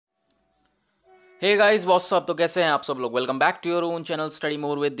Hey guys what's up. तो कैसे हैं आप सब लोग। Welcome back to your own channel study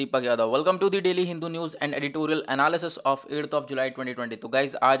more with Deepak Yadav. Welcome to the daily Hindu news and editorial analysis of 8th of July 2020। तो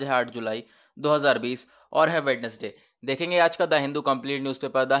guys आज है 8 जुलाई 2020 और है वेडनेसडे। देखेंगे आज का the Hindu complete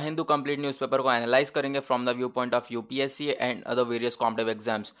newspaper. The Hindu complete newspaper को एनालाइज करेंगे from the view point of UPSC and other various competitive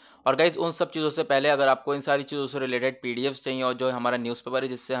exams. और गाइस उन सब चीज़ों से पहले अगर आपको इन सारी चीज़ों से रिलेटेड पीडीएफ्स चाहिए और जो हमारा न्यूज़पेपर है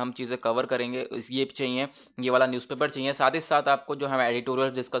जिससे हम चीज़ें कवर करेंगे ये चाहिए, ये वाला न्यूज़पेपर चाहिए। साथ ही साथ आपको जो हम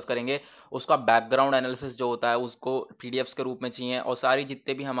एडिटोरियल डिस्कस करेंगे उसका बैकग्राउंड एनालिसिस जो होता है उसको पीडीएफ्स के रूप में चाहिए। और सारी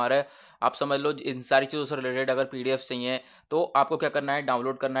जितने भी हमारे आप समझ लो इन सारी चीज़ों से रिलेटेड अगर पीडीएफ्स चाहिए तो आपको क्या करना है,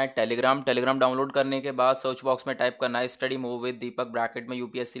 डाउनलोड करना है टेलीग्राम डाउनलोड करने के बाद सर्च बॉक्स में टाइप करना है study move with Deepak, bracket में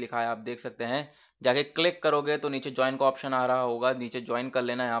यूपीएससी लिखा है, आप देख सकते हैं। जाके क्लिक करोगे तो नीचे ज्वाइन का ऑप्शन आ रहा होगा, नीचे ज्वाइन कर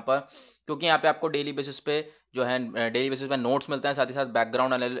लेना है यहाँ पर, क्योंकि यहाँ पे आपको डेली बेसिस पे जो है डेली बेसिस पे नोट्स मिलते हैं, साथ ही साथ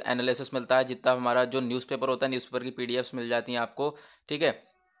बैकग्राउंड एनालिसिस मिलता है। जितना हमारा जो न्यूज़पेपर होता है न्यूज़पेपर की पीडीएफ्स मिल जाती हैं आपको, ठीक है।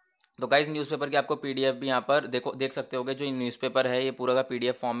 तो गाइस न्यूज़पेपर की आपको पीडीएफ भी यहाँ पर देख सकते होगे। जो न्यूज़पेपर है ये पूरा का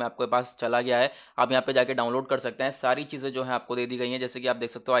पीडीएफ फॉर्म में आपके पास चला गया है। आप यहाँ पे जाके डाउनलोड कर सकते हैं। सारी चीज़ें जो है आपको दे दी गई हैं, जैसे कि आप देख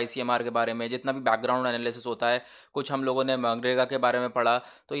सकते हो आईसीएमआर के बारे में जितना भी बैकग्राउंड एनालिसिस होता है, कुछ हम लोगों ने मनरेगा के बारे में पढ़ा,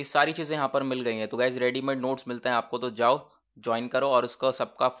 तो ये सारी चीज़ें यहाँ पर मिल गई हैं। तो गाइस रेडीमेड नोट्स मिलते हैं आपको, तो जाओ ज्वाइन करो और इसका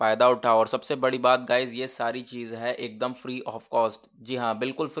सबका फ़ायदा उठाओ। और सबसे बड़ी बात गाइज ये सारी चीज़ है एकदम फ्री ऑफ कॉस्ट। जी हाँ,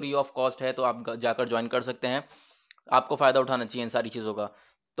 बिल्कुल फ्री ऑफ कॉस्ट है, तो आप जाकर ज्वाइन कर सकते हैं। आपको फ़ायदा उठाना चाहिए इन सारी चीज़ों का।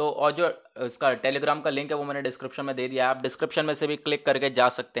 तो और जो इसका टेलीग्राम का लिंक है वो मैंने डिस्क्रिप्शन में दे दिया है, आप डिस्क्रिप्शन में से भी क्लिक करके जा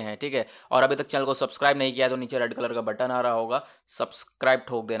सकते हैं, ठीक है। और अभी तक चैनल को सब्सक्राइब नहीं किया है तो नीचे रेड कलर का बटन आ रहा होगा, सब्सक्राइब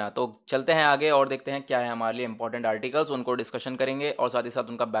ठोक देना। तो चलते हैं आगे और देखते हैं क्या है हमारे लिए इंपॉर्टेंट आर्टिकल्स, उनको डिस्कशन करेंगे और साथ ही साथ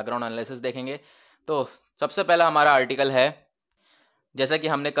उनका बैकग्राउंड एनालिसिस देखेंगे। तो सबसे पहला हमारा आर्टिकल है, जैसा कि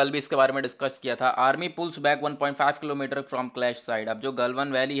हमने कल भी इसके बारे में डिस्कस किया था, army pools back 1.5 kilometre from clash side. अब जो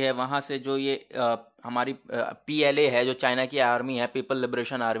गलवान वैली है वहाँ से जो ये हमारी पीएलए है, जो चाइना की आर्मी है, पीपल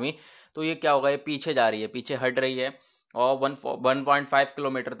लिबरेशन आर्मी, तो ये क्या होगा, ये पीछे जा रही है, पीछे हट रही है और 1.5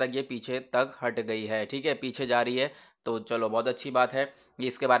 किलोमीटर तक ये पीछे तक हट गई है, ठीक है, पीछे जा रही है। तो चलो बहुत अच्छी बात है। ये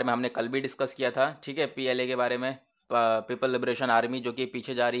इसके बारे में हमने कल भी डिस्कस किया था, ठीक है, पीएलए के बारे में, पीपल लिबरेशन आर्मी जो कि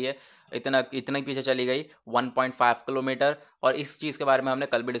पीछे जा रही है, इतना ही पीछे चली गई 1.5 किलोमीटर। और इस चीज़ के बारे में हमने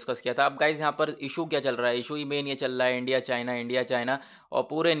कल भी डिस्कस किया था। अब गाइज यहाँ पर इशू क्या चल रहा है, इशू ही मेन ये चल रहा है इंडिया चाइना, इंडिया चाइना, और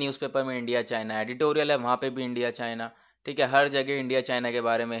पूरे न्यूज़पेपर में इंडिया चाइना, एडिटोरियल है वहाँ पे भी इंडिया चाइना, ठीक है, हर जगह इंडिया चाइना के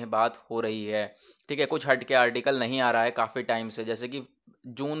बारे में बात हो रही है, ठीक है। कुछ हट के आर्टिकल नहीं आ रहा है काफ़ी टाइम से, जैसे कि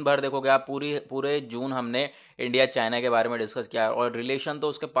जून भर देखोगे आप, पूरे जून हमने इंडिया चाइना के बारे में डिस्कस किया है। और रिलेशन तो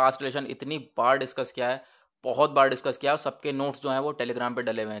उसके पास्ट रिलेशन इतनी बार डिस्कस किया है, बहुत बार डिस्कस किया, और सबके नोट्स जो हैं वो टेलीग्राम पे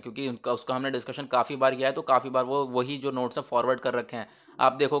डले हुए हैं, क्योंकि उसका हमने डिस्कशन काफ़ी बार किया है, तो काफ़ी बार वो वही जो नोट्स हैं फॉरवर्ड कर रखे हैं।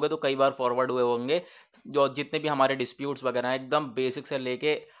 आप देखोगे तो कई बार फॉरवर्ड हुए होंगे, जो जितने भी हमारे डिस्प्यूट्स वगैरह हैं एकदम बेसिक से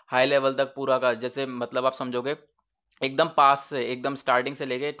लेके हाई लेवल तक पूरा का, जैसे मतलब आप समझोगे एकदम पास से, एकदम स्टार्टिंग से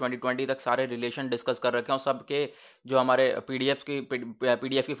लेके 2020 तक सारे रिलेशन डिस्कस कर रखे हैं। और सबके जो हमारे पीडीएफ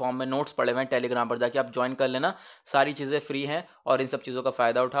की फॉर्म में नोट्स पड़े हुए हैं, टेलीग्राम पर जाके आप ज्वाइन कर लेना। सारी चीज़ें फ्री हैं और इन सब चीज़ों का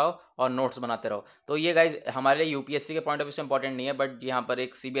फ़ायदा उठाओ और नोट्स बनाते रहो। तो ये गाइज हमारे लिए यूपीएससी के पॉइंट ऑफ व्यू से इंपॉर्टेंट नहीं है, बट यहाँ पर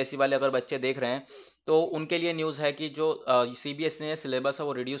एक सीबीएसई वाले अगर बच्चे देख रहे हैं तो उनके लिए न्यूज़ है कि जो सीबीएसई ने सिलेबस है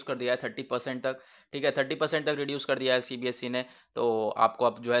वो रिड्यूस कर दिया है 30% तक, ठीक है, 30% तक रिड्यूस कर दिया है सीबीएसई ने। तो आपको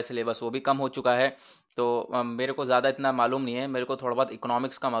अब जो है सिलेबस वो भी कम हो चुका है। तो मेरे को ज़्यादा इतना मालूम नहीं है, मेरे को थोड़ा बहुत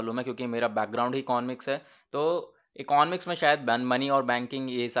इकोनॉमिक्स का मालूम है, क्योंकि मेरा बैकग्राउंड ही इकोनॉमिक्स है। तो इकोनॉमिक्स में शायद मनी और बैंकिंग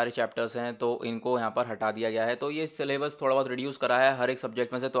ये सारे चैप्टर्स हैं, तो इनको यहाँ पर हटा दिया गया है। तो ये सिलेबस थोड़ा बहुत रिड्यूस करा है हर एक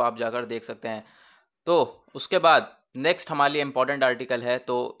सब्जेक्ट में से, तो आप जाकर देख सकते हैं। तो उसके बाद नेक्स्ट हमारे लिए इंपॉर्टेंट आर्टिकल है,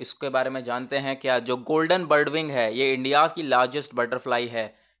 तो इसके बारे में जानते हैं क्या। जो गोल्डन बर्डविंग है ये इंडियाज़ की लार्जेस्ट बटरफ्लाई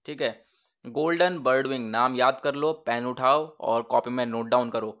है, ठीक है। गोल्डन बर्डविंग नाम याद कर लो, पेन उठाओ और कॉपी में नोट डाउन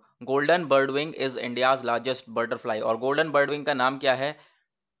करो। Golden birdwing is India's largest butterfly. और गोल्डन बर्डविंग का नाम क्या है,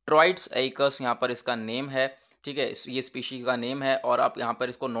 ट्रॉइड्स एइकस यहाँ पर इसका नेम है, ठीक है, ये स्पीशी का नेम है। और आप यहाँ पर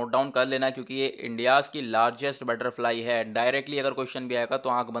इसको नोट डाउन कर लेना, क्योंकि ये इंडियाज़ की लार्जेस्ट बटरफ्लाई है। डायरेक्टली अगर क्वेश्चन भी आएगा तो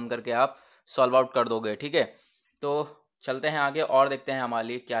आंख बंद करके आप सॉल्व आउट कर दोगे, ठीक है। तो चलते हैं आगे और देखते हैं हमारे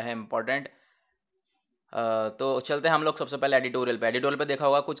लिए क्या है इंपॉर्टेंट। तो चलते हैं हम लोग सबसे पहले एडिटोरियल पे। एडिटोरियल पे देखा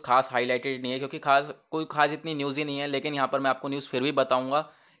होगा कुछ खास हाईलाइटेड नहीं है, क्योंकि कोई खास इतनी न्यूज़ ही नहीं है, लेकिन यहाँ पर मैं आपको न्यूज़ फिर भी बताऊँगा,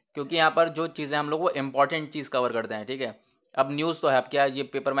 क्योंकि यहाँ पर जो चीज़ें हम लोग वो इंपॉर्टेंट चीज़ कवर करते हैं, ठीक है। अब न्यूज़ तो है, अब क्या ये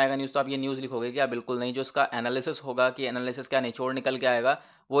पेपर में आएगा न्यूज़ तो आप ये न्यूज़ लिखोगे क्या, बिल्कुल नहीं। जो इसका एनालिसिस होगा कि एनालिसिस क्या निचोड़ निकल के आएगा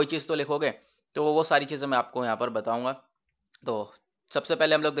वही चीज़ तो लिखोगे, तो वो सारी चीज़ें मैं आपको यहाँ पर बताऊँगा। तो सबसे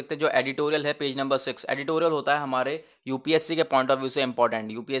पहले हम लोग देखते हैं जो एडिटोरियल है, पेज नंबर 6। एडिटोरियल होता है हमारे यूपीएससी के पॉइंट ऑफ व्यू से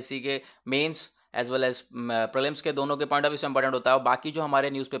इंपॉर्टेंट, यूपीएससी के mains as well as prelims के, दोनों के पॉइंट ऑफ व्यू से इंपॉर्टेंट होता है। और बाकी जो हमारे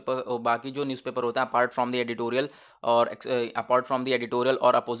बाकी जो न्यूज़पेपर होता है अपार्ट फ्रॉम द एडिटोरियल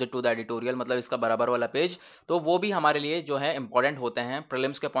और अपोजिट टू द एडिटोरियल, मतलब इसका बराबर वाला पेज, तो वो भी हमारे लिए जो है इंपॉर्टेंट होते हैं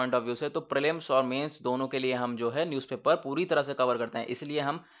प्रीलिम्स के पॉइंट ऑफ व्यू से। तो प्रीलिम्स और मेंस दोनों के लिए हम जो है न्यूज़पेपर पूरी तरह से कवर करते हैं, इसलिए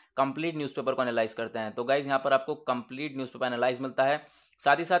हम कंप्लीट न्यूज़पेपर को एनालाइज करते हैं। तो गाइज यहाँ पर आपको कंप्लीट न्यूज़पेपर एनालाइज मिलता है,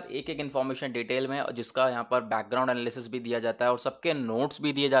 साथ ही साथ एक एक इन्फॉर्मेशन डिटेल में, जिसका यहाँ पर बैकग्राउंड एनालिसिस भी दिया जाता है और सबके नोट्स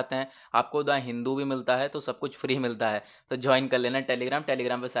भी दिए जाते हैं। आपको द हिंदू भी मिलता है, तो सब कुछ फ्री मिलता है। तो ज्वाइन कर लेना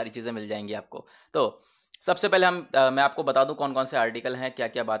टेलीग्राम पे सारी चीज़ें मिल जाएंगी आपको। तो सबसे पहले मैं आपको बता दूं कौन कौन से आर्टिकल हैं, क्या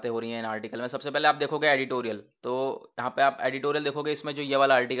क्या बातें हो रही हैं इन आर्टिकल में। सबसे पहले आप देखोगे एडिटोरियल, तो यहाँ पे आप एडिटोरियल देखोगे, इसमें जो ये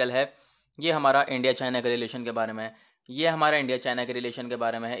वाला आर्टिकल है ये हमारा इंडिया चाइना के रिलेशन के बारे में है। ये हमारा इंडिया चाइना के रिलेशन के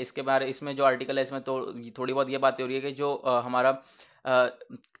बारे में है। इसमें जो आर्टिकल है इसमें तो थोड़ी बहुत ये बातें हो रही है कि जो हमारा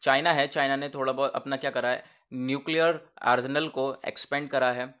चाइना है, चाइना ने थोड़ा बहुत अपना क्या करा है, न्यूक्लियर आर्सेनल को एक्सपेंड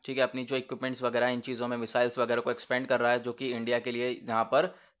करा है, ठीक है, अपनी जो इक्विपमेंट्स वगैरह इन चीज़ों में, मिसाइल्स वगैरह को एक्सपेंड कर रहा है, जो कि इंडिया के लिए यहाँ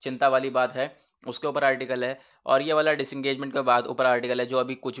पर चिंता वाली बात है। उसके ऊपर आर्टिकल है। और ये वाला डिसंगेजमेंट के बाद ऊपर आर्टिकल है, जो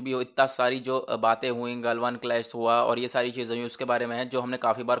अभी कुछ भी हो, इतना सारी जो बातें हुई, गलवान क्लैश हुआ और ये सारी चीज़ें हुई, उसके बारे में है, जो हमने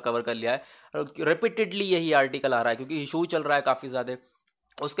काफ़ी बार कवर कर लिया है। रिपीटेडली यही आर्टिकल आ रहा है क्योंकि इशू चल रहा है काफ़ी ज़्यादा।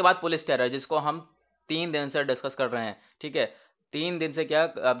 उसके बाद पुलिस टेरर, जिसको हम 3 दिन से डिस्कस कर रहे हैं, ठीक है, 3 दिन से क्या,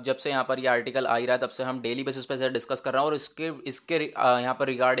 अब जब से यहाँ पर ये आर्टिकल आ ही रहा है तब से हम डेली बेसिस पे से डिस्कस कर रहे हैं। और इसके यहाँ पर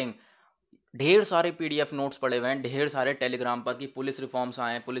रिगार्डिंग ढेर सारे पीडीएफ नोट्स पड़े हुए हैं, ढेर सारे टेलीग्राम पर कि पुलिस रिफॉर्म्स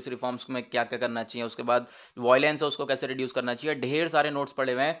आए, पुलिस रिफॉर्म्स में क्या क्या करना चाहिए, उसके बाद वायलेंस है उसको कैसे रिड्यूस करना चाहिए, ढेर सारे नोट्स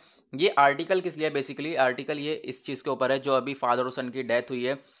पड़े हुए हैं। ये आर्टिकल किस लिए, बेसिकली आर्टिकल ये इस चीज़ के ऊपर है, जो अभी फादर और सन की डेथ हुई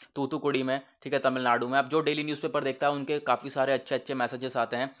है तूतुकुड़ी में, ठीक है, तमिलनाडु में। अब जो डेली न्यूज़पेपर देखता है उनके काफ़ी सारे अच्छे अच्छे मैसेजेस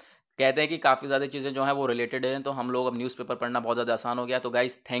आते हैं, कहते हैं कि काफ़ी ज़्यादा चीज़ें जो हैं वो रिलेटेड हैं। तो हम लोग अब न्यूज़पेपर पढ़ना बहुत ज़्यादा आसान हो गया। तो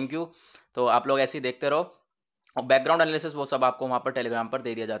गाइस थैंक यू। तो आप लोग ऐसे ही देखते रहो, और बैकग्राउंड एनालिसिस वो सब आपको वहाँ पर टेलीग्राम पर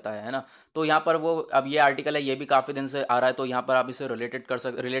दे दिया जाता है ना। तो यहाँ पर वो अब ये आर्टिकल है, ये भी काफ़ी दिन से आ रहा है, तो यहाँ पर आप इसे रिलेट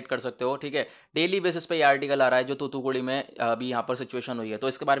कर सकते हो, ठीक है। डेली बेसिस पे ये आर्टिकल आ रहा है जो तूतुकुड़ी में अभी यहाँ पर सिचुएशन हुई है, तो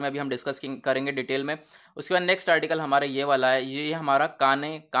इसके बारे में अभी हम डिस्कस करेंगे डिटेल में। उसके बाद नेक्स्ट आर्टिकल हमारा ये वाला है, ये हमारा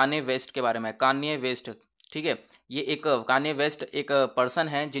काने वेस्ट के बारे में, कान्ये वेस्ट, ठीक है। ये एक कान्ये वेस्ट एक पर्सन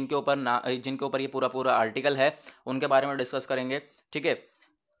है जिनके ऊपर ये पूरा आर्टिकल है, उनके बारे में डिस्कस करेंगे, ठीक है।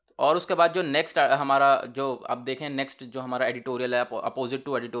 और उसके बाद जो नेक्स्ट हमारा जो अब देखें, नेक्स्ट जो हमारा एडिटोरियल है अपोजिट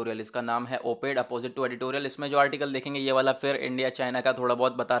टू एडिटोरियल, इसका नाम है ओपेड अपोजिट टू एडिटोरियल। इसमें जो आर्टिकल देखेंगे ये वाला फिर इंडिया चाइना का थोड़ा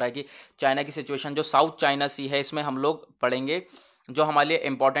बहुत बता रहा है कि चाइना की सिचुएशन, जो साउथ चाइना सी है, इसमें हम लोग पढ़ेंगे जो हमारे लिए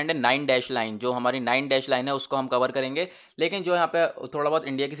इंपॉर्टेंट है 9 डैश लाइन, जो हमारी 9 डैश लाइन है उसको हम कवर करेंगे। लेकिन जो यहाँ पे थोड़ा बहुत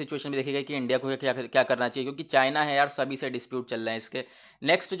इंडिया की सिचुएशन भी देखेगा कि इंडिया को क्या क्या करना चाहिए, क्योंकि चाइना है यार, सभी से डिस्प्यूट चल रहे हैं इसके।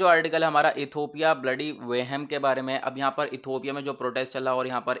 नेक्स्ट जो आर्टिकल है हमारा इथोपिया ब्लडी वेहम के बारे में। अब यहाँ पर इथोपिया में जो प्रोटेस्ट चला और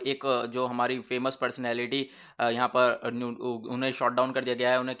यहाँ पर एक जो हमारी फेमस पर्सनैलिटी यहाँ पर उन्हें शॉट डाउन कर दिया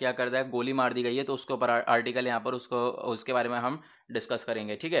गया है, उन्हें क्या कर दिया, गोली मार दी गई है, तो उसके ऊपर आर्टिकल यहाँ पर उसके बारे में हम डिस्कस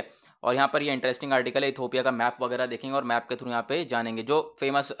करेंगे, ठीक है। और यहाँ पर ये इंटरेस्टिंग आर्टिकल है, इथोपिया का मैप वगैरह देखेंगे और मैप के थ्रू यहाँ पे जानेंगे। जो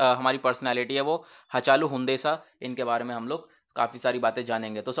फेमस हमारी पर्सनैलिटी है वो हचालू हुंदेसा, इनके बारे में हम लोग काफ़ी सारी बातें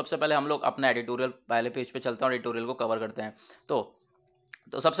जानेंगे। तो सबसे पहले हम लोग अपना एडिटोरियल पहले पेज पे चलते हैं और एडिटोरियल को कवर करते हैं। तो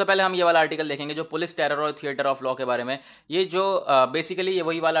सबसे पहले हम ये वाला आर्टिकल देखेंगे जो पुलिस टेरर और थिएटर ऑफ लॉ के बारे में। ये जो बेसिकली ये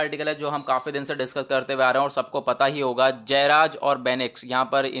वही वाला आर्टिकल है जो हम काफ़ी दिन से डिस्कस करते हुए आ रहे हैं और सबको पता ही होगा। जयराज और बेनेक्स यहाँ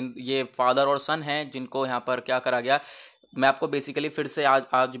पर ये फादर और सन हैं, जिनको यहाँ पर क्या करा गया, मैं आपको बेसिकली फिर से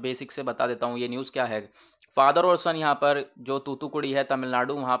आज बेसिक से बता देता हूँ ये न्यूज़ क्या है। फादर और सन यहाँ पर जो तूतुकुड़ी है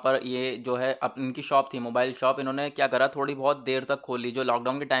तमिलनाडु, वहाँ पर ये जो है इनकी शॉप थी, मोबाइल शॉप, इन्होंने क्या करा, थोड़ी बहुत देर तक खोल ली। जो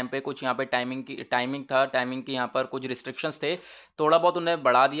लॉकडाउन के टाइम पे कुछ यहाँ पे टाइमिंग की यहाँ पर कुछ रिस्ट्रिक्शंस थे, थोड़ा बहुत उन्हें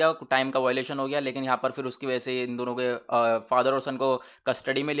बढ़ा दिया, टाइम का वायलेशन हो गया। लेकिन यहाँ पर फिर उसकी वजह से इन दोनों के फादर और सन को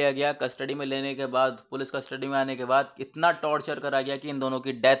कस्टडी में लिया गया। कस्टडी में लेने के बाद, पुलिस कस्टडी में आने के बाद इतना टॉर्चर करा गया कि इन दोनों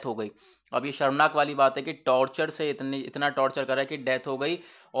की डेथ हो गई। अब ये शर्मनाक वाली बात है कि टॉर्चर से इतना टॉर्चर करा कि डेथ हो गई।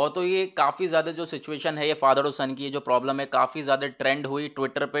 और तो ये काफ़ी ज़्यादा जो सिचुएशन है ये फादर और सन की, जो प्रॉब्लम है काफ़ी ज़्यादा ट्रेंड हुई,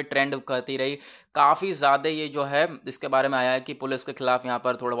 ट्विटर पे ट्रेंड करती रही, काफ़ी ज़्यादा ये जो है इसके बारे में आया है कि पुलिस के खिलाफ यहाँ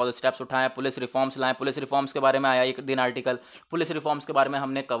पर थोड़ा बहुत स्टेप्स उठाएं, पुलिस रिफॉर्म्स लाएं। पुलिस रिफॉर्म्स के बारे में आया एक दिन आर्टिकल, पुलिस रिफॉर्म्स के बारे में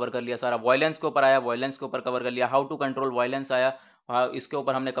हमने कवर कर लिया सारा। वायलेंस के ऊपर आया, वायलेंस के ऊपर कवर कर लिया। हाउ टू कंट्रोल वायलेंस आया, इसके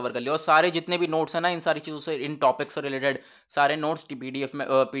ऊपर हमने कवर कर लिया। और सारे जितने भी नोट्स हैं ना, इन सारी चीज़ों से, इन टॉपिक से रिलेटेड सारे नोट्स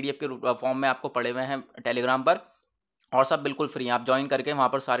पीडीएफ के फॉर्म में आपको पड़े हुए हैं टेलीग्राम पर, और सब बिल्कुल फ्री हैं। आप ज्वाइन करके वहाँ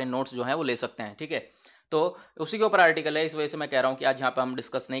पर सारे नोट्स जो हैं वो ले सकते हैं, ठीक है। तो उसी के ऊपर आर्टिकल है, इस वजह से मैं कह रहा हूँ कि आज यहाँ पर हम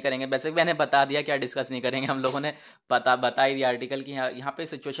डिस्कस नहीं करेंगे। वैसे भी मैंने बता दिया क्या डिस्कस नहीं करेंगे, हम लोगों ने बता ही दिया आर्टिकल की यहाँ पे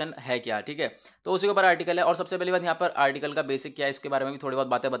सिचुएशन है क्या, ठीक है। तो उसी के ऊपर आर्टिकल है। और सबसे पहली बात यहाँ पर आर्टिकल का बेसिक क्या है, इसके बारे में भी थोड़ी बहुत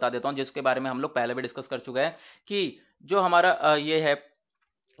बातें बता देता हूँ, जिसके बारे में हम लोग पहले भी डिस्कस कर चुके हैं कि जो हमारा ये है,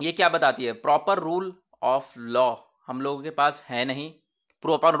 ये क्या बताती है, प्रॉपर रूल ऑफ लॉ हम लोगों के पास है नहीं,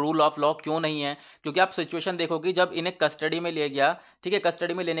 प्रॉपर रूल ऑफ लॉ क्यों नहीं है? क्योंकि आप सिचुएशन देखोगे, जब इन्हें कस्टडी में लिया गया, ठीक है,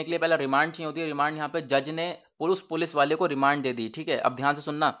 कस्टडी में लेने के लिए पहले रिमांड चाहिए होती है। रिमांड यहाँ पे जज ने पुलिस वाले को रिमांड दे दी, ठीक है। अब ध्यान से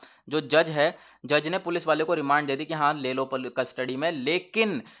सुनना, जो जज है, जज ने पुलिस वाले को रिमांड दे दी कि हाँ ले लो कस्टडी में,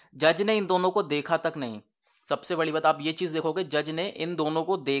 लेकिन जज ने इन दोनों को देखा तक नहीं। सबसे बड़ी बात आप ये चीज़ देखोगे, जज ने इन दोनों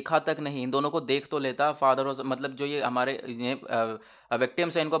को देखा तक नहीं। इन दोनों को देख तो लेता, फादर और मतलब जो ये हमारे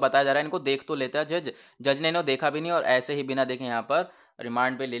विक्टिम्स है, इनको बताया जा रहा है, इनको देख तो लेता जज ने इन्हें देखा भी नहीं, और ऐसे ही बिना देखे यहाँ पर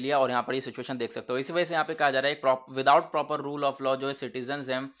रिमांड पे ले लिया। और यहाँ पर ये सिचुएशन देख सकते हो। इसी वजह से यहाँ पे कहा जा रहा है without proper rule of law जो है सिटीजन्स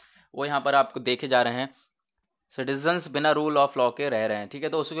हैं वो यहाँ पर आपको देखे जा रहे हैं, सिटीजन्स बिना रूल ऑफ लॉ के रह रहे हैं, ठीक है।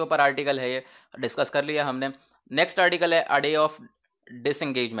 तो उसके ऊपर आर्टिकल है, ये डिस्कस कर लिया हमने। नेक्स्ट आर्टिकल है अ डे ऑफ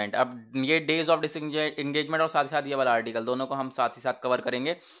डिसएंगेजमेंट। अब ये डेज ऑफ डिसएंगेजमेंट और साथ ही साथ ये वाला आर्टिकल, दोनों को हम साथ ही साथ कवर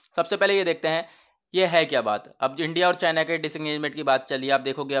करेंगे। सबसे पहले ये देखते हैं ये है क्या बात। अब इंडिया और चाइना के डिसएंगेजमेंट की बात चली, आप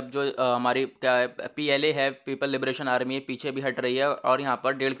देखोगे अब जो हमारी क्या PLA है, पीपल लिबरेशन आर्मी, पीछे भी हट रही है और यहाँ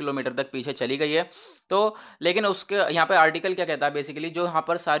पर 1.5 किलोमीटर तक पीछे चली गई है। तो लेकिन उसके यहाँ पर आर्टिकल क्या कहता है, बेसिकली जो यहाँ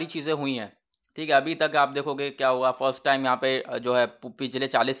पर सारी चीज़ें हुई हैं, ठीक है। अभी तक आप देखोगे क्या हुआ, फर्स्ट टाइम यहाँ पे जो है पिछले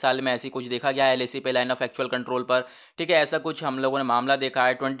 40 साल में ऐसी कुछ देखा गया है LAC पे, लाइन ऑफ एक्चुअल कंट्रोल पर, ठीक है। ऐसा कुछ हम लोगों ने मामला देखा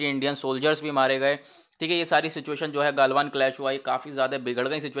है। 20 इंडियन सोल्जर्स भी मारे गए, ठीक है। ये सारी सिचुएशन जो है, गालवान क्लैश हुआ, ये काफ़ी ज़्यादा बिगड़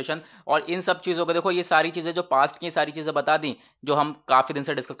गई सिचुएशन। और इन सब चीज़ों को देखो, ये सारी चीज़ें जो पास्ट की सारी चीज़ें बता दी, जो हम काफ़ी दिन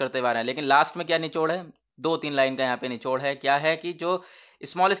से डिस्कस करते हुए आ रहे हैं। लेकिन लास्ट में क्या निचोड़ है, 2-3 लाइन का यहाँ पे निचोड़ है। क्या है कि जो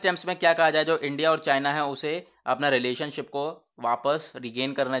स्मॉल स्टेप्स में क्या कहा जाए, जो इंडिया और चाइना है उसे अपना रिलेशनशिप को वापस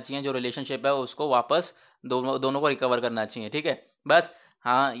रिगेन करना चाहिए, जो रिलेशनशिप है उसको वापस दोनों को रिकवर करना चाहिए, ठीक है। बस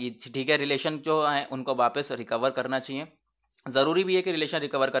हाँ ये ठीक है, रिलेशन जो है उनको वापस रिकवर करना चाहिए। ज़रूरी भी है कि रिलेशन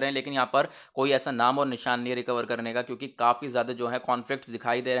रिकवर करें, लेकिन यहाँ पर कोई ऐसा नाम और निशान नहीं है रिकवर करने का, क्योंकि काफ़ी ज़्यादा जो है कॉन्फ्लिक्ट्स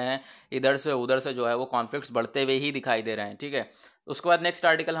दिखाई दे रहे हैं, इधर से उधर से जो है वो कॉन्फ्लिक्ट्स बढ़ते हुए ही दिखाई दे रहे हैं, ठीक है। उसके बाद नेक्स्ट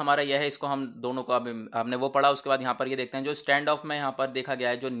आर्टिकल हमारा यह है, इसको हम दोनों को अभी हमने वो पढ़ा। उसके बाद यहाँ पर ये देखते हैं जो स्टैंड ऑफ में यहाँ पर देखा गया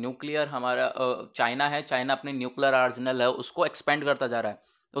है, जो न्यूक्लियर हमारा चाइना है, चाइना अपनी न्यूक्लियर आर्सेनल है उसको एक्सपेंड करता जा रहा है,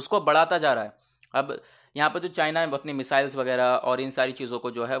 उसको बढ़ाता जा रहा है। अब यहाँ पर जो चाइना है अपनी मिसाइल्स वगैरह और इन सारी चीज़ों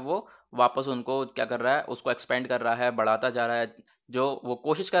को जो है वो वापस उनको क्या कर रहा है, उसको एक्सपेंड कर रहा है, बढ़ाता जा रहा है, जो वो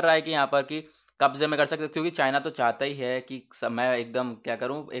कोशिश कर रहा है कि यहाँ पर कि कब्जे में कर सकते, क्योंकि चाइना तो चाहता ही है कि मैं एकदम क्या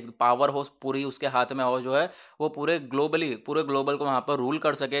करूँ, एक पावर हो पूरी उसके हाथ में हो, जो है वो पूरे ग्लोबल को वहाँ पर रूल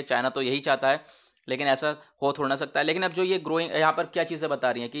कर सके। चाइना तो यही चाहता है, लेकिन ऐसा हो थोड़ा ना सकता है। लेकिन अब जो ये ग्रोइंग यहाँ पर क्या चीज़ें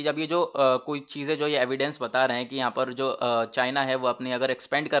बता रही हैं कि जब ये जो कोई चीज़ें जो ये एविडेंस बता रहे हैं कि यहाँ पर जो चाइना है वो अपनी अगर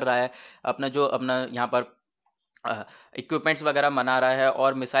एक्सपेंड कर रहा है, अपना यहाँ पर इक्विपमेंट्स वगैरह बना रहा है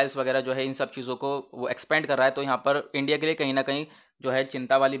और मिसाइल्स वगैरह जो है इन सब चीज़ों को वो एक्सपेंड कर रहा है, तो यहाँ पर इंडिया के लिए कहीं ना कहीं जो है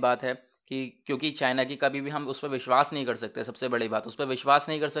चिंता वाली बात है कि क्योंकि चाइना की कभी भी हम उस पर विश्वास नहीं कर सकते। सबसे बड़ी बात, उस पर विश्वास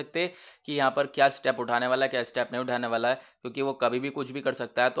नहीं कर सकते कि यहाँ पर क्या स्टेप उठाने वाला है, क्या स्टेप नहीं उठाने वाला है, क्योंकि वो कभी भी कुछ भी कर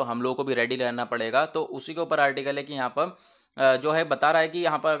सकता है। तो हम लोगों को भी रेडी रहना पड़ेगा। तो उसी के ऊपर आर्टिकल है कि यहाँ पर जो है बता रहा है कि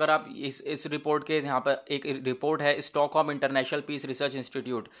यहाँ पर अगर आप इस रिपोर्ट के, यहाँ पर एक रिपोर्ट है Stockholm international Peace Research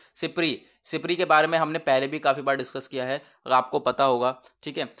institute, SIPRI के बारे में हमने पहले भी काफ़ी बार डिस्कस किया है, अगर आपको पता होगा,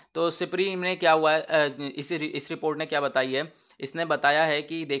 ठीक है। तो सिप्री में क्या हुआ है, इस रिपोर्ट ने क्या बताई है, इसने बताया है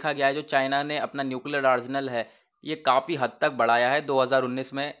कि देखा गया है जो चाइना ने अपना न्यूक्लियर आर्सेनल है ये काफ़ी हद तक बढ़ाया है।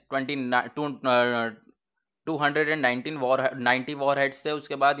 2019 में 90 वॉर हेड्स थे,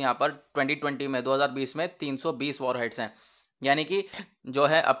 उसके बाद यहाँ पर 2020 में 2020 में 320 वॉर हेड्स हैं। यानी कि जो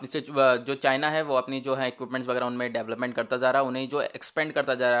है अपनी जो चाइना है वो अपनी जो है इक्विपमेंट्स वगैरह उनमें डेवलपमेंट करता जा रहा है, उन्हें जो एक्सपेंड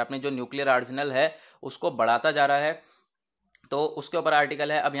करता जा रहा है, अपनी जो न्यूक्लियर आर्सेनल है उसको बढ़ाता जा रहा है। तो उसके ऊपर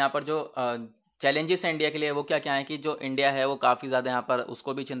आर्टिकल है। अब यहाँ पर जो चैलेंजेस हैं इंडिया के लिए वो क्या क्या है कि जो इंडिया है वो काफ़ी ज़्यादा यहाँ पर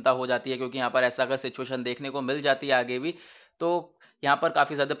उसको भी चिंता हो जाती है, क्योंकि यहाँ पर ऐसा अगर सिचुएशन देखने को मिल जाती है आगे भी, तो यहाँ पर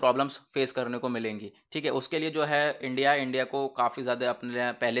काफ़ी ज़्यादा प्रॉब्लम्स फेस करने को मिलेंगी, ठीक है। उसके लिए जो है इंडिया को काफ़ी ज़्यादा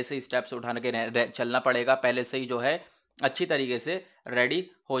अपने पहले से ही स्टेप्स उठाने के चलना पड़ेगा, पहले से ही जो है अच्छी तरीके से रेडी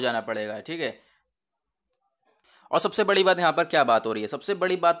हो जाना पड़ेगा, ठीक है। और सबसे बड़ी बात यहाँ पर क्या बात हो रही है, सबसे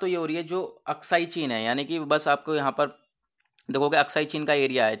बड़ी बात तो ये हो रही है जो अक्साई चीन है, यानी कि बस आपको यहाँ पर देखोगे अक्साई चीन का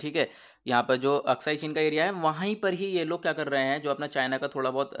एरिया है, ठीक है। यहाँ पर जो अक्साई चीन का एरिया है वहीं पर ही ये लोग क्या कर रहे हैं, जो अपना चाइना का थोड़ा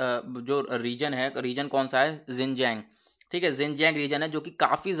बहुत जो रीजन है, रीजन कौन सा है, जिनजियांग, ठीक है। जिनजियांग रीजन है जो कि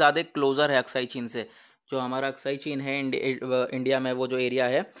काफ़ी ज़्यादा क्लोजर है अक्साई चीन से। जो हमारा अक्साई चीन है इंडिया में वो जो एरिया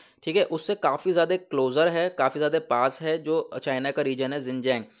है, ठीक है, उससे काफ़ी ज़्यादा क्लोजर है, काफ़ी ज़्यादा पास है जो चाइना का रीजन है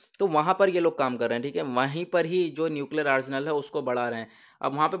जिनजियांग। तो वहाँ पर ये लोग काम कर रहे हैं, ठीक है। वहीं पर ही जो न्यूक्लियर आर्सेनल है उसको बढ़ा रहे हैं।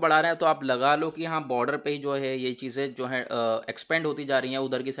 अब वहाँ पे बढ़ा रहे हैं तो आप लगा लो कि हाँ बॉर्डर पे ही जो है ये चीज़ें जो है एक्सपेंड होती जा रही हैं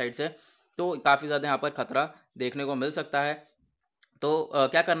उधर की साइड से, तो काफ़ी ज़्यादा यहाँ पर ख़तरा देखने को मिल सकता है। तो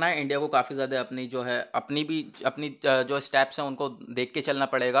क्या करना है, इंडिया को काफ़ी ज़्यादा अपनी जो है अपनी जो स्टेप्स हैं उनको देख के चलना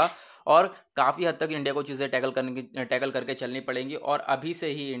पड़ेगा। और काफ़ी हद तक इंडिया को चीज़ें टैकल करके चलनी पड़ेंगी। और अभी से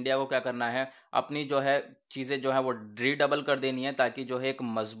ही इंडिया को क्या करना है, अपनी जो है चीज़ें जो है वो रीडबल कर देनी है, ताकि जो है एक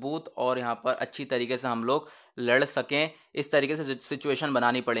मजबूत और यहाँ पर अच्छी तरीके से हम लोग लड़ सकें। इस तरीके से सिचुएशन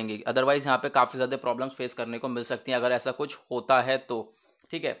बनानी पड़ेंगी, अदरवाइज़ यहाँ पे काफ़ी ज़्यादा प्रॉब्लम्स फेस करने को मिल सकती हैं अगर ऐसा कुछ होता है तो।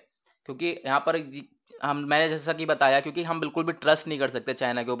 ठीक है, क्योंकि यहाँ पर मैंने जैसा कि बताया, क्योंकि हम बिल्कुल भी ट्रस्ट नहीं कर सकते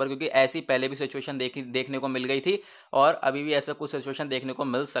चाइना के ऊपर, क्योंकि ऐसी पहले भी सिचुएशन देखने को मिल गई थी और अभी भी ऐसा कुछ सिचुएशन देखने को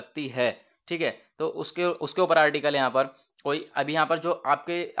मिल सकती है। ठीक है, तो उसके ऊपर आर्टिकल यहाँ पर कोई अभी यहाँ पर जो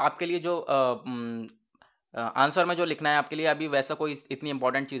आपके लिए जो आंसर में जो लिखना है आपके लिए, अभी वैसा कोई इतनी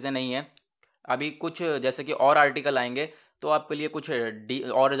इंपॉर्टेंट चीज़ें नहीं है। अभी कुछ जैसे कि और आर्टिकल आएंगे तो आपके लिए कुछ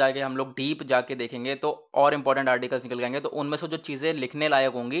और जाके हम लोग डीप जाके देखेंगे तो और इंपॉर्टेंट आर्टिकल्स निकल जाएंगे, तो उनमें से जो चीज़ें लिखने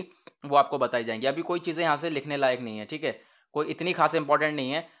लायक होंगी वो आपको बताई जाएंगी। अभी कोई चीज़ें यहाँ से लिखने लायक नहीं है, ठीक है, कोई इतनी खास इंपॉर्टेंट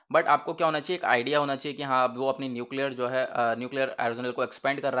नहीं है, बट आपको क्या होना चाहिए, एक आइडिया होना चाहिए कि हाँ वो अपनी न्यूक्लियर आर्सेनल को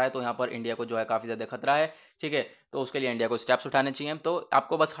एक्सपेंड कर रहा है, तो यहाँ पर इंडिया को जो है काफ़ी ज़्यादा खतरा है। ठीक है, तो उसके लिए इंडिया को स्टेप्स उठाने चाहिए। तो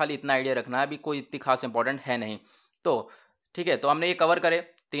आपको बस खाली इतना आइडिया रखना है, अभी कोई इतनी खास इंपॉर्टेंट है नहीं। तो ठीक है, तो हमने ये कवर करे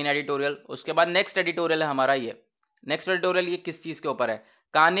 3 एडिटोरियल। उसके बाद नेक्स्ट एडिटोरियल है हमारा नेक्स्ट एडिटोरियल ये किस चीज़ के ऊपर है,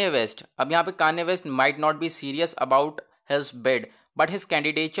 कान्ये वेस्ट। अब यहाँ पे Kanye West might not be serious about his bed but his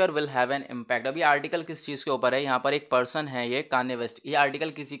candidature will have an impact. अब ये आर्टिकल किस चीज़ के ऊपर है, यहाँ पर एक पर्सन है ये कान्ये वेस्ट। ये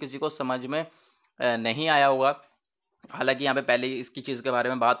आर्टिकल किसी को समझ में नहीं आया होगा, हालांकि यहाँ पे पहले ही इसकी चीज़ के बारे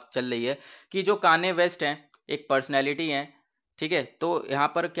में बात चल रही है कि जो कान्ये वेस्ट हैं एक पर्सनैलिटी हैं। ठीक है, तो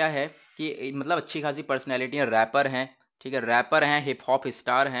यहाँ पर क्या है कि मतलब अच्छी खासी पर्सनैलिटी है, रैपर हैं। ठीक है, रैपर हैं, हिप हॉप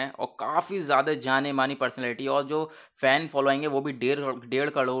स्टार हैं और काफ़ी ज़्यादा जाने मानी पर्सनैलिटी, और जो फ़ैन फॉलोइंग है वो भी 1.5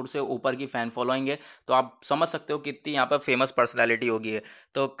 करोड़ से ऊपर की फ़ैन फॉलोइंग है। तो आप समझ सकते हो कितनी यहाँ पर फेमस पर्सनैलिटी होगी है।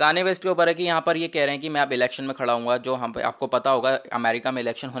 तो कान्ये वेस्ट के ऊपर है कि यहाँ पर ये कह रहे हैं कि मैं अब इलेक्शन में खड़ा हूँगा, जो हम आपको पता होगा अमेरिका में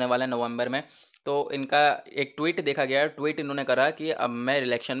इलेक्शन होने वाला है नवंबर में। तो इनका एक ट्वीट देखा गया है, ट्वीट इन्होंने करा कि अब मैं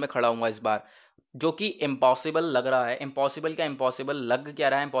इलेक्शन में खड़ा हूँगा इस बार, जो कि इम्पॉसिबल लग रहा है। इम्पॉसिबल क्या, इम्पॉसिबल लग क्या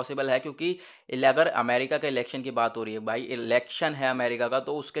रहा है, इम्पॉसिबल है, क्योंकि अगर अमेरिका के इलेक्शन की बात हो रही है, भाई इलेक्शन है अमेरिका का,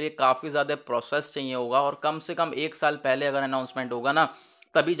 तो उसके लिए काफ़ी ज़्यादा प्रोसेस चाहिए होगा, और कम से कम 1 साल पहले अगर अनाउंसमेंट होगा ना,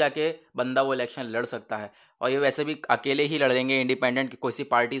 तभी जाके बंदा वो इलेक्शन लड़ सकता है। और ये वैसे भी अकेले ही लड़ेंगे, इंडिपेंडेंट किसी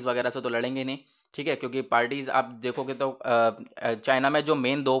पार्टीज़ वगैरह से तो लड़ेंगे नहीं। ठीक है, क्योंकि पार्टीज़ आप देखोगे तो चाइना में जो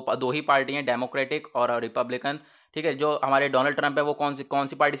मेन दो ही पार्टी हैं, डेमोक्रेटिक और रिपब्लिकन। ठीक है, जो हमारे डोनाल्ड ट्रंप है वो कौन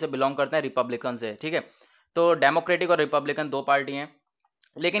सी पार्टी से बिलोंग करते हैं, रिपब्लिकन से। ठीक है, तो डेमोक्रेटिक और रिपब्लिकन 2 पार्टी हैं,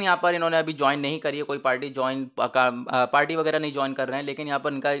 लेकिन यहाँ पर इन्होंने अभी ज्वाइन नहीं करी है कोई पार्टी वगैरह नहीं ज्वाइन कर रहे हैं। लेकिन यहाँ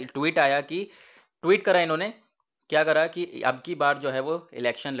पर इनका ट्वीट आया कि ट्वीट करा इन्होंने, क्या करा कि अब की बार जो है वो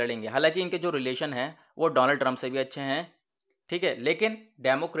इलेक्शन लड़ेंगे। हालांकि इनके जो रिलेशन हैं वो डोनाल्ड ट्रंप से भी अच्छे हैं, ठीक है, लेकिन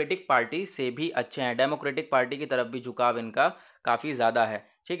डेमोक्रेटिक पार्टी से भी अच्छे हैं, डेमोक्रेटिक पार्टी की तरफ भी झुकाव इनका काफ़ी ज़्यादा है।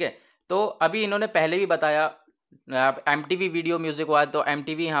 ठीक है, तो अभी इन्होंने पहले भी बताया, MTV वीडियो म्यूज़िक हुआ, तो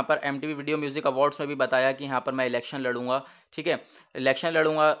यहाँ पर MTV वीडियो म्यूज़िक अवार्ड्स में भी बताया कि यहाँ पर मैं इलेक्शन लड़ूंगा। ठीक है, इलेक्शन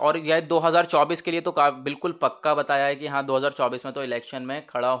लड़ूंगा, और यह 2024 के लिए तो बिल्कुल पक्का बताया है कि हाँ 2024 में तो इलेक्शन में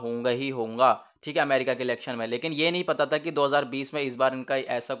खड़ा होऊंगा ही होऊंगा। ठीक है, अमेरिका के इलेक्शन में। लेकिन ये नहीं पता था कि 2020 में इस बार इनका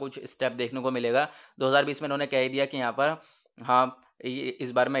ऐसा कुछ स्टेप देखने को मिलेगा। 2020 में इन्होंने कह दिया कि यहाँ पर हाँ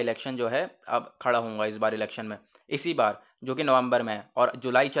इस बार मैं इलेक्शन जो है अब खड़ा होऊंगा इस बार इलेक्शन में, इसी बार, जो कि नवंबर में है, और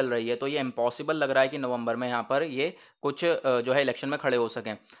जुलाई चल रही है, तो ये इम्पॉसिबल लग रहा है कि नवंबर में यहाँ पर ये कुछ जो है इलेक्शन में खड़े हो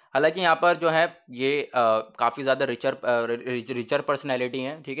सकें। हालांकि यहाँ पर जो है ये काफ़ी ज़्यादा रिचर पर्सनैलिटी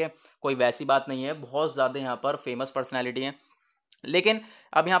हैं। ठीक है, कोई वैसी बात नहीं है, बहुत ज़्यादा यहाँ पर फेमस पर्सनैलिटी हैं। लेकिन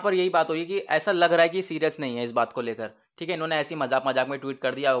अब यहाँ पर यही बात हो रही है कि ऐसा लग रहा है कि सीरियस नहीं है इस बात को लेकर। ठीक है, इन्होंने ऐसी मजाक में ट्वीट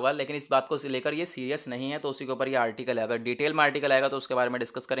कर दिया होगा, लेकिन इस बात को लेकर ये सीरियस नहीं है। तो उसी के ऊपर ये आर्टिकल है, अगर डिटेल में आर्टिकल आएगा तो उसके बारे में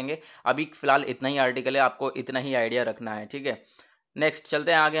डिस्कस करेंगे। अभी फिलहाल इतना ही आर्टिकल है, आपको इतना ही आइडिया रखना है। ठीक है, नेक्स्ट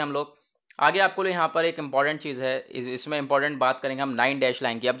चलते हैं आगे हम लोग। आगे आपको यहाँ पर एक इंपॉर्टेंट चीज़ है, इसमें इंपॉर्टेंट बात करेंगे हम 9 डैश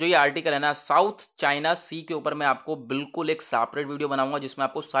लाइन की। अब जो ये आर्टिकल है ना, साउथ चाइना सी के ऊपर मैं आपको बिल्कुल एक सेपरेट वीडियो बनाऊंगा, जिसमें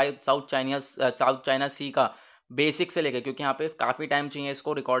आपको साउथ चाइना सी का बेसिक से लेकर, क्योंकि यहाँ पे काफ़ी टाइम चाहिए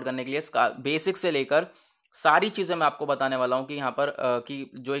इसको रिकॉर्ड करने के लिए, बेसिक से लेकर सारी चीज़ें मैं आपको बताने वाला हूँ कि यहाँ पर कि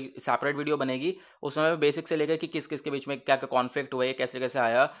जो एक सेपरेट वीडियो बनेगी उसमें मैं बेसिक से लेकर कि किस किस के बीच में क्या क्या कॉन्फ्लिक्ट हुआ है, कैसे कैसे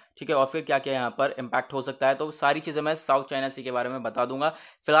आया। ठीक है, और फिर क्या क्या यहाँ पर इम्पैक्ट हो सकता है, तो सारी चीज़ें मैं साउथ चाइना सी के बारे में बता दूंगा।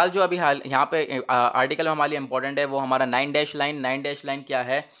 फिलहाल जो अभी यहाँ पे आर्टिकल हमारे लिए इंपॉर्टेंट है वो हमारा 9 डैश लाइन। 9 डैश लाइन क्या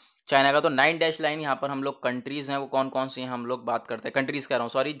है चाइना का, तो 9 डैश लाइन यहाँ पर हम लोग कंट्रीज़ हैं वो कौन कौन सी हैं हम लोग बात करते हैं, कंट्रीज़ कह रहा हूँ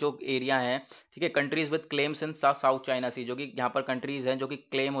सॉरी, जो एरिया हैं। ठीक है, countries with claims in south China सी, जो कि यहाँ पर कंट्रीज़ हैं जो कि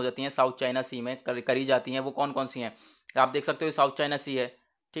क्लेम हो जाती हैं साउथ चाइना सी में करी जाती हैं, वो कौन कौन सी हैं आप देख सकते हो, साउथ चाइना सी है।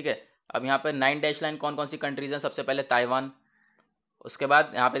 ठीक है, अब यहाँ पर 9 डैश लाइन कौन कौन सी कंट्रीज़ हैं, सबसे पहले ताइवान, उसके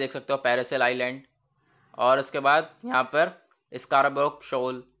बाद यहाँ पर देख सकते हो पैरासेल आइलैंड, और उसके बाद यहाँ पर स्कारब्रोक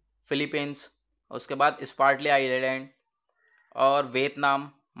शोल फिलीपींस, उसके बाद स्पार्टले आइलैंड और वियतनाम,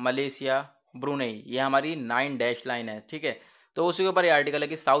 मलेशिया, ब्रुनेई, ये हमारी 9 डैश लाइन है, ठीक है। तो उसी के ऊपर ये आर्टिकल है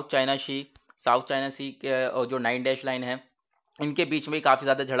कि साउथ चाइना सी के जो 9 डैश लाइन है, इनके बीच में काफ़ी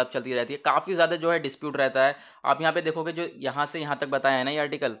ज़्यादा झड़प चलती रहती है, काफ़ी ज़्यादा जो है डिस्प्यूट रहता है। आप यहाँ पे देखोगे जो यहाँ से यहाँ तक बताया है ना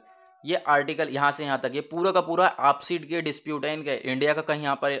ये आर्टिकल यहाँ से यहाँ तक ये पूरा का पूरा आपसीट के डिस्प्यूट है इनके। इंडिया का कहीं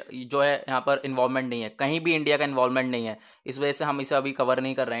यहाँ पर जो है यहाँ पर इन्वॉल्वमेंट नहीं है, कहीं भी इंडिया का इन्वॉल्वमेंट नहीं है, इस वजह से हम इसे अभी कवर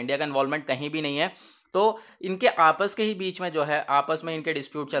नहीं कर रहे हैं। इंडिया का इन्वॉल्वमेंट कहीं भी नहीं है, तो इनके आपस के ही बीच में जो है आपस में इनके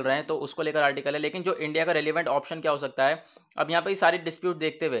डिस्प्यूट चल रहे हैं, तो उसको लेकर आर्टिकल है। लेकिन जो इंडिया का रेलिवेंट ऑप्शन क्या हो सकता है, अब यहाँ पे सारी डिस्प्यूट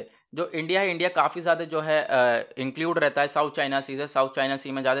देखते हुए जो इंडिया है, इंडिया काफ़ी ज़्यादा जो है इंक्लूड रहता है साउथ चाइना सी से। साउथ चाइना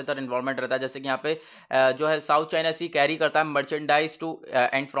सी में ज़्यादातर इन्वॉल्वमेंट रहता है, जैसे कि यहाँ पे जो है साउथ चाइना सी कैरी करता है merchandise to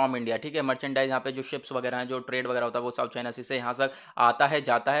and from India, ठीक है। मर्चेंडाइज यहाँ पे जो शिप्स वगैरह हैं, जो ट्रेड वगैरह होता है वो साउथ चाइना सी से यहाँ तक आता है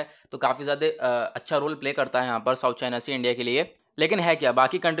जाता है, तो काफ़ी ज़्यादा अच्छा रोल प्ले करता है यहाँ पर साउथ चाइना सी इंडिया के लिए। लेकिन है क्या,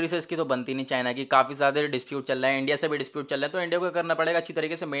 बाकी कंट्री से इसकी तो बनती नहीं, चाइना की काफ़ी ज़्यादा डिस्प्यूट चल रहा है, इंडिया से भी डिस्प्यूट चल रहा है, तो इंडिया को करना पड़ेगा अच्छी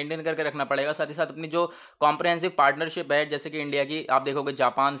तरीके से मेंटेन करके रखना पड़ेगा। साथ ही साथ अपनी जो कॉम्प्रहेंसिव पार्टनरशिप है, जैसे कि इंडिया की आप देखोगे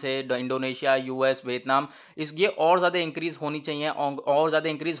जापान से, इंडोनेशिया, यूएस, वियतनाम, ये और ज़्यादा इंक्रीज़ होनी चाहिए, और ज़्यादा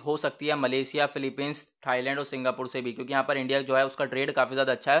इंक्रीज़ हो सकती है मलेशिया, फिलीपींस, थाईलैंड और सिंगापुर से भी, क्योंकि यहाँ पर इंडिया जो है उसका ट्रेड काफ़ी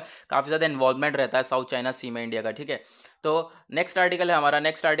ज़्यादा अच्छा है, काफ़ी ज़्यादा इन्वॉल्वमेंट रहता है साउथ चाइना सी में इंडिया का, ठीक है। तो नेक्स्ट आर्टिकल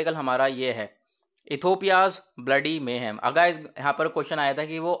हमारा ये है इथोपियाज ब्लडी मेहम। अगर यहाँ पर क्वेश्चन आया था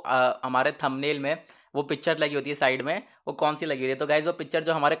कि वो हमारे थंबनेल में वो पिक्चर लगी होती है साइड में, वो कौन सी लगी हुई है, तो गाइज वो पिक्चर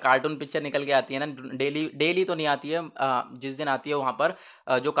जो हमारे कार्टून पिक्चर निकल के आती है ना, डेली तो नहीं आती है, जिस दिन आती है वहाँ पर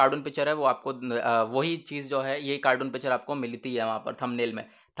जो कार्टून पिक्चर है वो आपको वही चीज़ जो है ये कार्टून पिक्चर आपको मिलती है वहाँ पर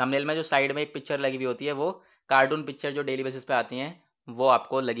थंबनेल में जो साइड में एक पिक्चर लगी हुई होती है, वो कार्टून पिक्चर जो डेली बेसिस पे आती हैं वो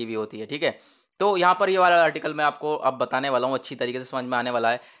आपको लगी हुई होती है, ठीक है। तो यहाँ पर ये वाला आर्टिकल मैं आपको अब बताने वाला हूँ, अच्छी तरीके से समझ में आने वाला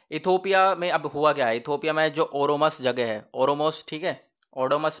है। इथोपिया में अब हुआ क्या है, इथोपिया में जो ओरोमस जगह है, ओरोमोस, ठीक है,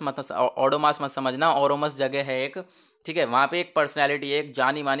 ओडोमास मत समझना, ओरोमस जगह है एक, ठीक है। वहाँ पे एक पर्सनैलिटी है, एक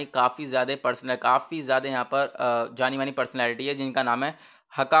जानी मानी काफ़ी ज़्यादा यहाँ पर जानी मानी पर्सनैलिटी है, जिनका नाम है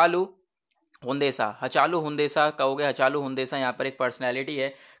हचालू हुंदेसा कहोगे, हचालू हुंदेसा यहाँ पर एक पर्सनैलिटी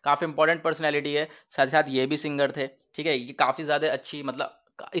है, काफ़ी इंपॉर्टेंट पर्सनैलिटी है। साथ ही साथ ये भी सिंगर थे, ठीक है। ये काफ़ी ज़्यादा अच्छी, मतलब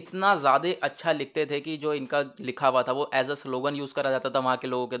इतना ज़्यादा अच्छा लिखते थे कि जो इनका लिखा हुआ था वो एज अ स्लोगन यूज़ करा जाता था वहाँ के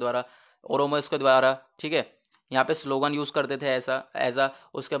लोगों के द्वारा, ओरोमोस के द्वारा, ठीक है। यहाँ पे स्लोगन यूज़ करते थे ऐसा एज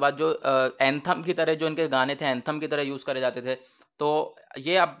उसके बाद जो एंथम की तरह जो इनके गाने थे एंथम की तरह यूज़ करे जाते थे। तो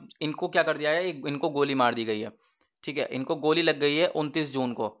ये अब इनको क्या कर दिया है, इनको गोली मार दी गई है, ठीक है। इनको गोली लग गई है 29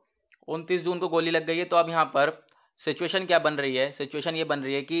 जून को गोली लग गई है। तो अब यहाँ पर सिचुएशन क्या बन रही है, सिचुएशन ये बन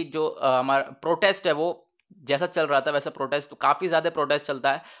रही है कि जो हमारा प्रोटेस्ट है वो जैसा चल रहा था वैसा प्रोटेस्ट, तो काफ़ी ज़्यादा प्रोटेस्ट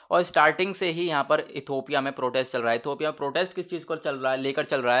चलता है, और स्टार्टिंग से ही यहाँ पर इथोपिया में प्रोटेस्ट चल रहा है। इथोपिया में प्रोटेस्ट किस चीज़ को लेकर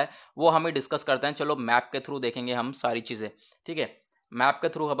चल रहा है वो हमें डिस्कस करते हैं। चलो मैप के थ्रू देखेंगे हम सारी चीज़ें, ठीक है। मैप के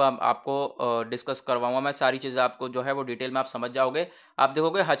थ्रू अब आपको डिस्कस करवाऊंगा मैं सारी चीज़ें, आपको जो है वो डिटेल में आप समझ जाओगे। आप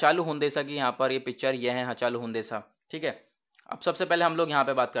देखोगे हचालू हुंदेसा की यहाँ पर ये पिक्चर, ये है हचालू हुंदेसा, ठीक है। अब सबसे पहले हम लोग यहाँ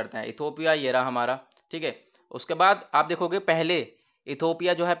पर बात करते हैं इथोपिया, ये रहा हमारा, ठीक है। उसके बाद आप देखोगे पहले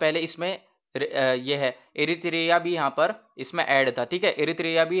इथोपिया जो है पहले इसमें ये है एरिथ्रिया भी यहाँ पर इसमें ऐड था, ठीक है।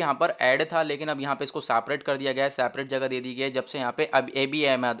 एरिथ्रिया भी यहाँ पर ऐड था, लेकिन अब यहाँ पे इसको सेपरेट कर दिया गया है, सेपरेट जगह दे दी गई है जब से यहाँ पे अब एबी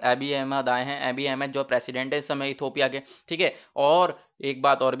अहमद आए हैं। एबी अहमद जो प्रेसिडेंट है इस समय इथोपिया के, ठीक है। और एक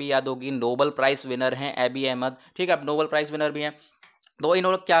बात और भी याद होगी, नोबेल प्राइज़ विनर हैं एबी अहमद, ठीक है। अब नोबेल प्राइज़ विनर भी हैं, तो इन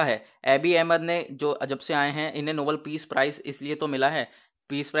लोग क्या है, एबी अहमद ने जो जब से आए हैं इन्हें नोबेल पीस प्राइज़ इसलिए तो मिला है,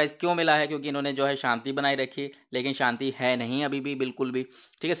 पीस प्राइज़ क्यों मिला है, क्योंकि इन्होंने जो है शांति बनाई रखी, लेकिन शांति है नहीं अभी भी बिल्कुल भी,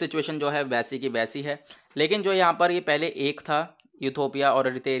 ठीक है। सिचुएशन जो है वैसी की वैसी है। लेकिन जो यहाँ पर ये पहले एक था इथोपिया और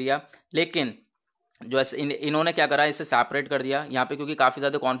एरिथ्रिया, लेकिन जो इन्होंने क्या करा, इसे सेपरेट कर दिया यहाँ पे, क्योंकि काफ़ी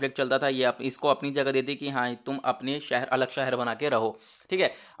ज़्यादा कॉन्फ्लिक्ट चलता था। ये इसको अपनी जगह देती कि हाँ तुम अपने शहर अलग शहर बना के रहो, ठीक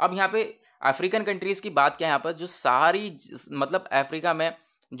है। अब यहाँ पे अफ्रीकन कंट्रीज़ की बात क्या है, यहाँ पर जो सारी मतलब अफ्रीका में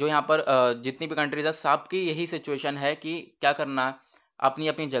जो यहाँ पर जितनी भी कंट्रीज है सबकी यही सिचुएशन है कि क्या करना है, अपनी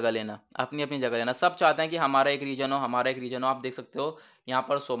अपनी जगह लेना, सब चाहते हैं कि हमारा एक रीजन हो, आप देख सकते हो यहाँ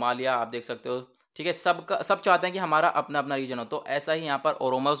पर सोमालिया आप देख सकते हो, ठीक है। सब चाहते हैं कि हमारा अपना अपना रीजन हो। तो ऐसा ही यहाँ पर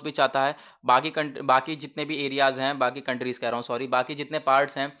ओरोमोस भी चाहता है, बाकी जितने भी एरियाज़ हैं, बाकी कंट्रीज़ कह रहा हूँ सॉरी, बाकी जितने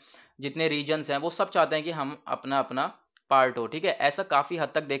पार्ट्स हैं, जितने रीजन्स हैं, वो सब चाहते हैं कि हम अपना अपना पार्ट हो, ठीक है। ऐसा काफ़ी हद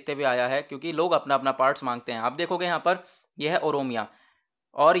तक देखते हुए आया है, क्योंकि लोग अपना अपना पार्ट्स मांगते हैं। आप देखोगे यहाँ पर यह है ओरोमिया,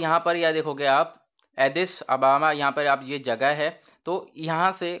 और यहाँ पर यह देखोगे आप एडिस अबामा, यहाँ पर आप ये जगह है। तो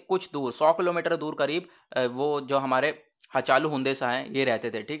यहाँ से कुछ दूर 100 किलोमीटर दूर करीब वो जो हमारे हचालू हुंदेसा हैं ये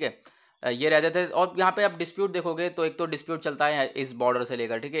रहते थे, ठीक है, ये रहते थे। और यहाँ पे आप डिस्प्यूट देखोगे तो एक तो डिस्प्यूट चलता है इस बॉर्डर से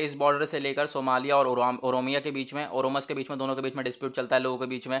लेकर, ठीक है, इस बॉर्डर से लेकर सोमालिया और ओरोमिया के बीच में, ओरोमस के बीच में, दोनों के बीच में डिस्प्यूट चलता है लोगों के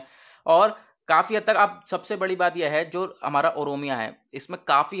बीच में। और काफ़ी हद तक आप सबसे बड़ी बात यह है जो हमारा ओरोमिया है इसमें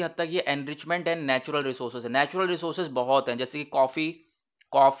काफ़ी हद तक ये एनरिचमेंट एंड नेचुरल रिसोर्सेज है, नेचुरल रिसोर्सेज बहुत हैं, जैसे कि कॉफ़ी,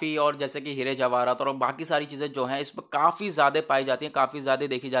 कॉफ़ी और जैसे कि हीरे जवाहरात और बाकी सारी चीज़ें जो हैं इस पर काफ़ी ज़्यादा पाई जाती हैं, काफ़ी ज़्यादा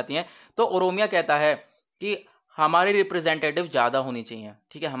देखी जाती हैं। तो ओरोमिया कहता है कि हमारी रिप्रेजेंटेटिव ज़्यादा होनी चाहिए,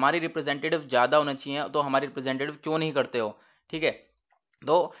 ठीक है, हमारी रिप्रेजेंटेटिव ज़्यादा होना चाहिए, तो हमारी रिप्रेजेंटेटिव क्यों नहीं करते हो, ठीक है।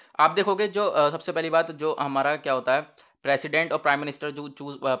 तो आप देखोगे जो सबसे पहली बात जो हमारा क्या होता है, प्रेसिडेंट और प्राइम मिनिस्टर जो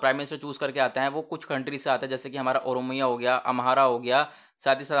प्राइम मिनिस्टर चूज करके आते हैं वो कुछ कंट्री से आते हैं, जैसे कि हमारा ओरोमिया हो गया, अम्हारा हो गया,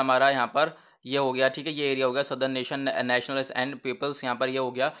 साथ ही साथ हमारा यहाँ पर ये हो गया, ठीक है, ये एरिया हो गया southern nation nationals and peoples, यहाँ पर ये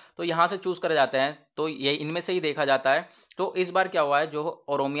हो गया। तो यहाँ से चूज करे जाते हैं, तो ये इनमें से ही देखा जाता है। तो इस बार क्या हुआ है, जो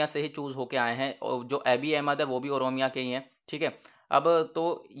ओरोमिया से ही चूज होके आए हैं, और जो एबी अहमद है वो भी ओरोमिया के ही हैं, ठीक है। अब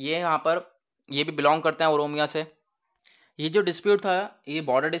तो ये यहाँ पर ये भी बिलोंग करते हैं ओरोमिया से। ये जो डिस्प्यूट था ये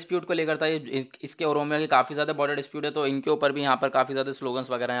बॉर्डर डिस्प्यूट को लेकर था, ये इसके ओरोमिया के काफ़ी ज़्यादा बॉर्डर डिस्प्यूट है, तो इनके ऊपर भी यहाँ पर काफ़ी ज़्यादा स्लोगन्स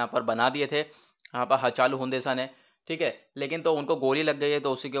वगैरह यहाँ पर बना दिए थे यहाँ पर हचालू हुंदेसा ने, ठीक है। लेकिन तो उनको गोली लग गई है,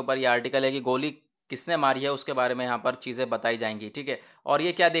 तो उसी के ऊपर ये आर्टिकल है कि गोली किसने मारी है उसके बारे में यहाँ पर चीज़ें बताई जाएंगी, ठीक है। और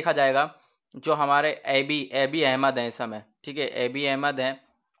ये क्या देखा जाएगा, जो हमारे एबी एबी अहमद हैं इस समय, ठीक है, एबी अहमद हैं,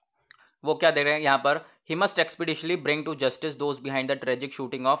 वो क्या दे रहे हैं यहाँ पर, he must एक्सपीडिशली bring to justice those behind the tragic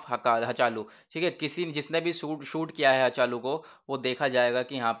shooting of हचालू, ठीक है। किसी जिसने भी शूट किया है हचालू को, वो देखा जाएगा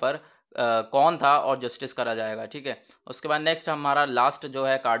कि यहाँ पर कौन था और जस्टिस करा जाएगा, ठीक है। उसके बाद नेक्स्ट हमारा लास्ट जो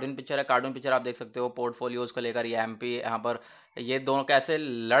है कार्टून पिक्चर है। कार्टून पिक्चर आप देख सकते हो पोर्टफोलियोज को लेकर, ये एमपी यहाँ पर ये दोनों कैसे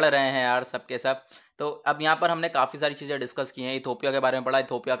लड़ रहे हैं यार सबके सब। तो अब यहाँ पर हमने काफ़ी सारी चीज़ें डिस्कस की हैं, इथोपिया के बारे में पढ़ा,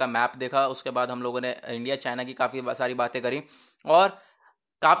 इथोपिया का मैप देखा, उसके बाद हम लोगों ने इंडिया चाइना की काफ़ी सारी बातें करी, और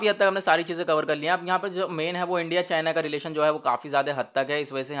काफ़ी हद तक हमने सारी चीज़ें कवर कर ली हैं। अब यहाँ पर जो मेन है वो इंडिया चाइना का रिलेशन जो है वो काफ़ी ज़्यादा हद तक है,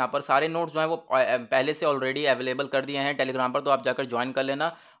 इस वजह से यहाँ पर सारे नोट्स जो हैं वो पहले से ऑलरेडी अवेलेबल कर दिए हैं टेलीग्राम पर, तो आप जाकर ज्वाइन कर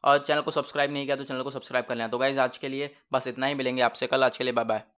लेना, और चैनल को सब्सक्राइब नहीं किया तो चैनल को सब्सक्राइब कर लेना। तो गाइज आज के लिए बस इतना ही, मिलेंगे आपसे कल, आज के लिए बाय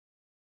बाय।